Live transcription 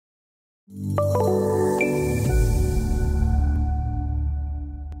Hello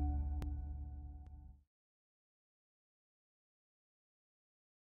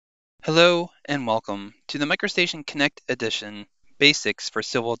and welcome to the MicroStation CONNECT Edition, Basics for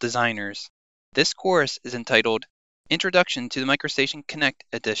Civil Designers. This course is entitled Introduction to the MicroStation CONNECT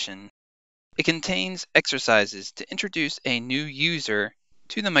Edition. It contains exercises to introduce a new user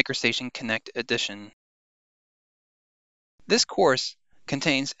to the MicroStation CONNECT Edition. This course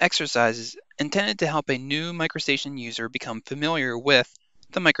contains exercises intended to help a new MicroStation user become familiar with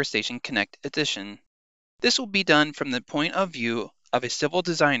the MicroStation CONNECT Edition. This will be done from the point of view of a civil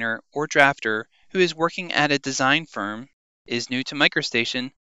designer or drafter who is working at a design firm, is new to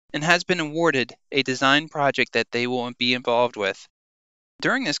MicroStation, and has been awarded a design project that they will be involved with.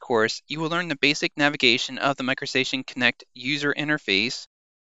 During this course, you will learn the basic navigation of the MicroStation CONNECT user interface,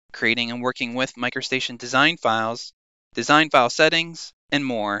 creating and working with MicroStation design files, design file settings, and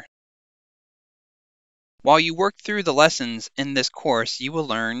more. While you work through the lessons in this course, you will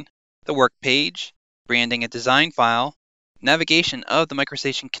learn the work page, branding a design file, navigation of the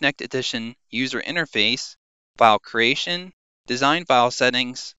MicroStation CONNECT Edition user interface, file creation, design file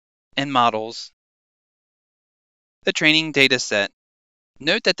settings, and models. The training data set.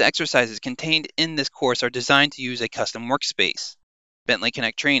 Note that the exercises contained in this course are designed to use a custom workspace, Bentley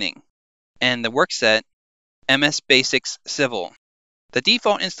Connect Training, and the work set, MS Basics Civil. The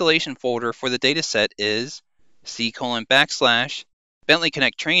default installation folder for the dataset is C:\Bentley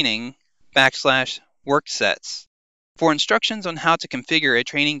Connect Training \worksets. For instructions on how to configure a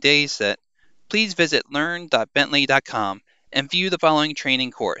training dataset, please visit learn.bentley.com and view the following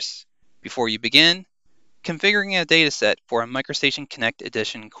training course. Before you begin, configuring a dataset for a MicroStation CONNECT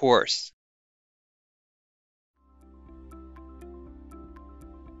Edition course.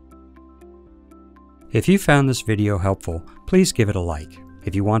 If you found this video helpful, please give it a like.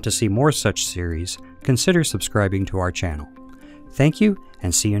 If you want to see more such series, consider subscribing to our channel. Thank you,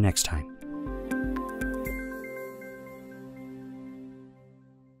 and see you next time.